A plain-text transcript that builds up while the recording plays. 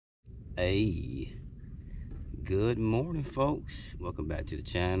Hey, good morning, folks. Welcome back to the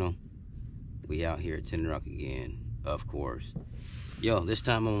channel. We out here at Tenoroc again, of course. Yo, this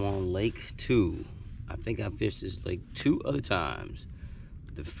time I'm on Lake 2. I think I fished this lake 2 other times.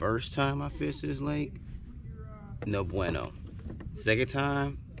 The first time I fished this lake, no bueno. Second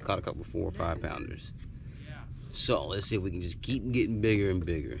time, caught a couple 4 or 5 pounders. So let's see if we can just keep getting bigger and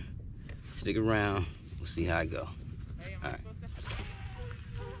bigger. Stick around, we'll see how I go. All right.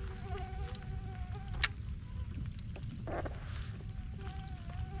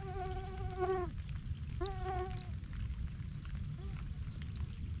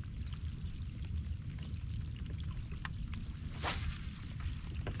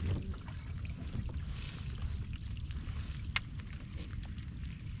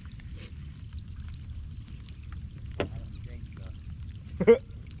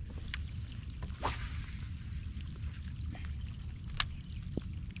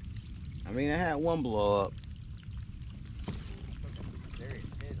 I mean, I had one blow up. Serious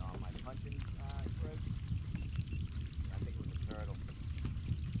hit on my punching grip. I think it was a turtle.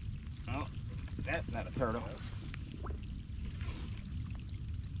 Oh, that's not a turtle.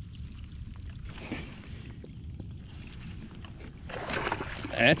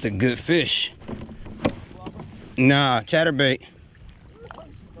 That's a good fish. Nah, chatterbait.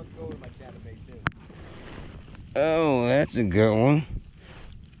 Let's go with my chatterbait too. Oh, that's a good one.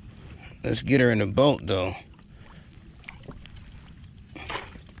 Let's get her in the boat, though.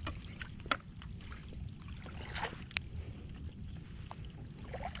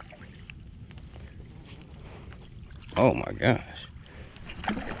 Oh my gosh.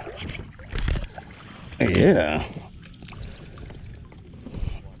 Yeah.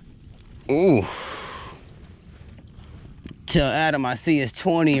 Ooh. Tell Adam I see his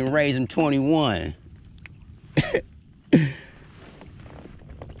 20 and raise him 21.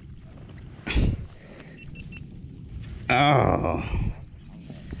 Oh.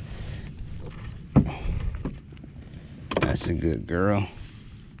 That's a good girl.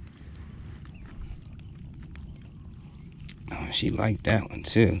 Oh, she liked that one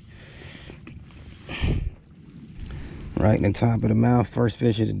too. Right in the top of the mouth, first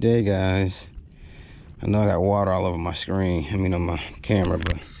fish of the day, guys. I know I got water all over my screen, on my camera,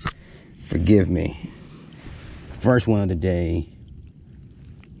 but forgive me. First one of the day,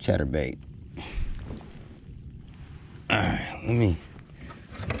 chatterbait. All right,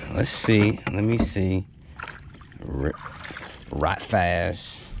 let's see. Let me see. Right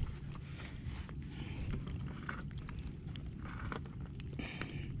fast.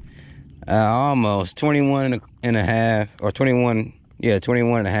 Almost 21 and a half, or 21, yeah,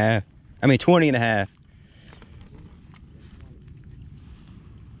 21 and a half. 20 and a half.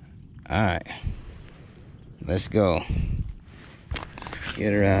 All right, let's go.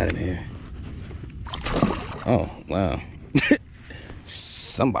 Get her out of here. Oh, wow.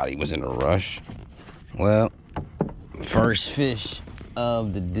 Somebody was in a rush. Well, first fish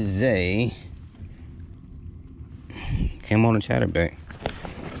of the day came on a chatterbait.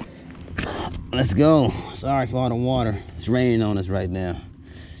 Let's go. Sorry for all the water. It's raining on us right now.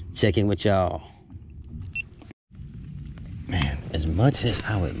 Check in with y'all. Man, as much as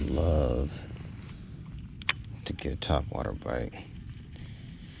I would love to get a topwater bite,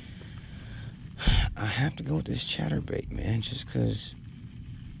 I have to go with this chatterbait, man, just because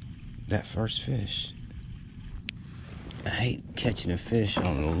that first fish. I hate catching a fish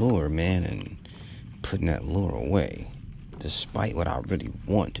on the lure, man, and putting that lure away, despite what I really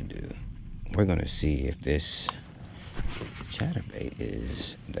want to do. We're gonna see if this chatterbait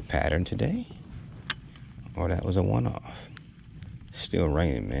is the pattern today, or that was a one-off. Still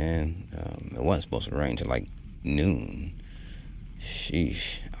raining, man. It wasn't supposed to rain till like noon.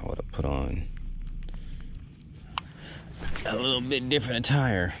 Sheesh, I would have put on a little bit different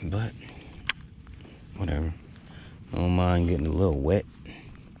attire, but whatever. I don't mind getting a little wet.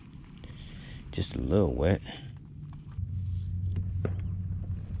 Just a little wet.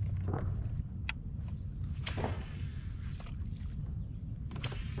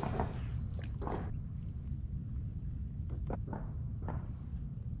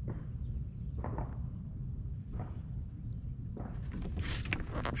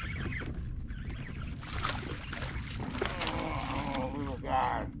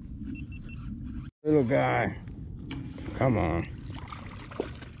 Little guy, come on,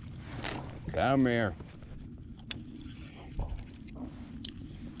 come here.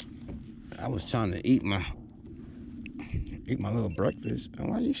 I was trying to eat my little breakfast. And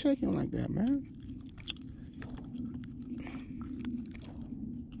why are you shaking like that, man?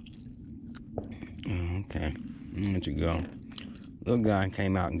 Oh, okay, let you go. Little guy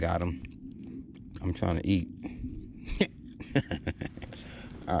came out and got him. I'm trying to eat.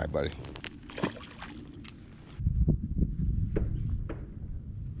 All right, buddy.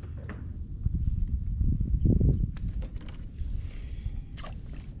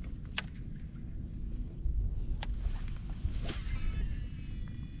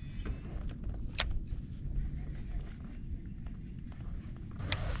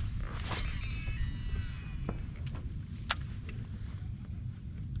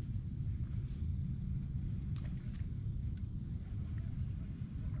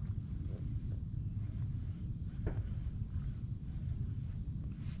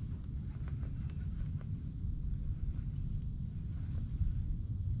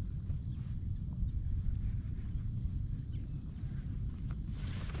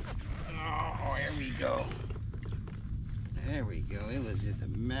 There we go. It was just a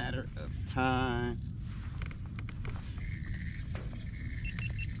matter of time.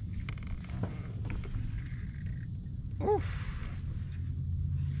 Oof.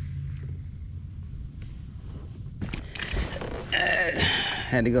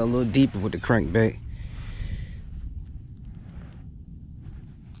 Had to go a little deeper with the crankbait.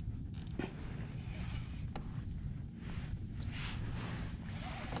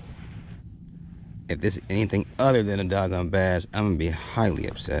 If this is anything other than a doggone bass, I'm gonna be highly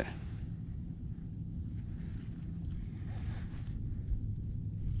upset.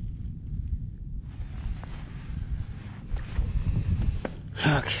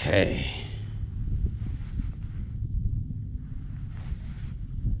 Okay.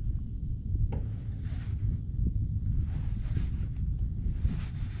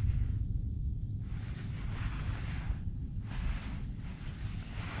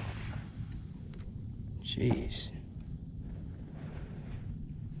 Jeez.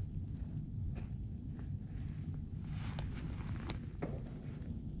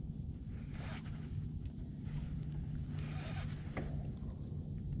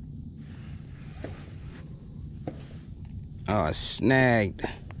 Oh, snagged.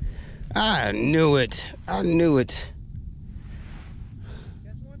 I knew it. I knew it.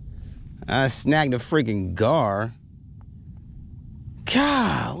 I snagged a freaking gar.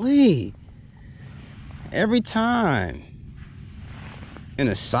 Golly. Every time. In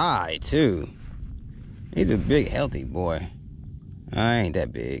the side, too. He's a big, healthy boy. I ain't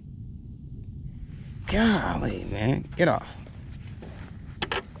that big. Golly, man. Get off.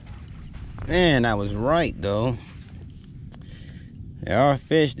 Man, I was right, though. There are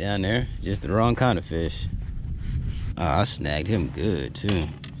fish down there. Just the wrong kind of fish. Oh, I snagged him good, too.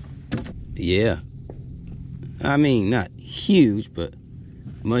 Yeah. I mean, not huge, but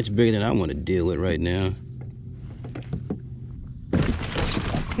much bigger than I want to deal with right now.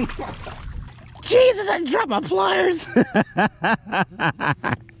 Jesus, I dropped my pliers.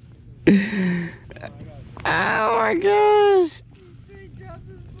 Oh my gosh.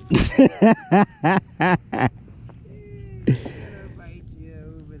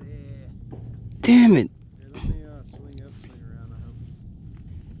 Damn it.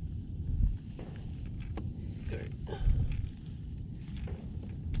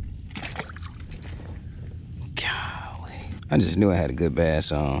 I just knew I had a good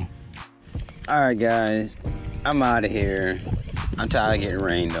bass on. Alright guys, I'm out of here. I'm tired of getting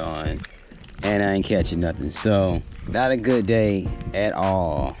rained on and I ain't catching nothing. So, not a good day at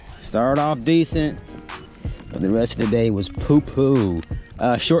all. Started off decent, but the rest of the day was poo-poo.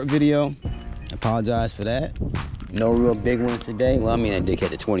 Short video, apologize for that. No real big ones today. Well, I mean, I did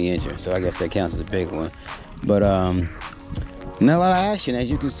catch a 20-incher, so I guess that counts as a big one. But, not a lot of action, as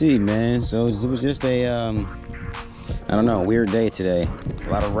you can see, man. So, it was just a, I don't know, weird day today. A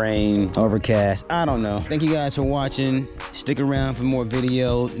lot of rain, overcast, I don't know. Thank you guys for watching. Stick around for more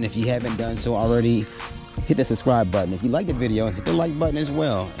videos, and if you haven't done so already, hit the subscribe button. If you like the video, hit the like button as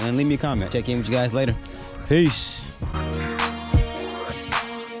well, and leave me a comment. Check in with you guys later. Peace.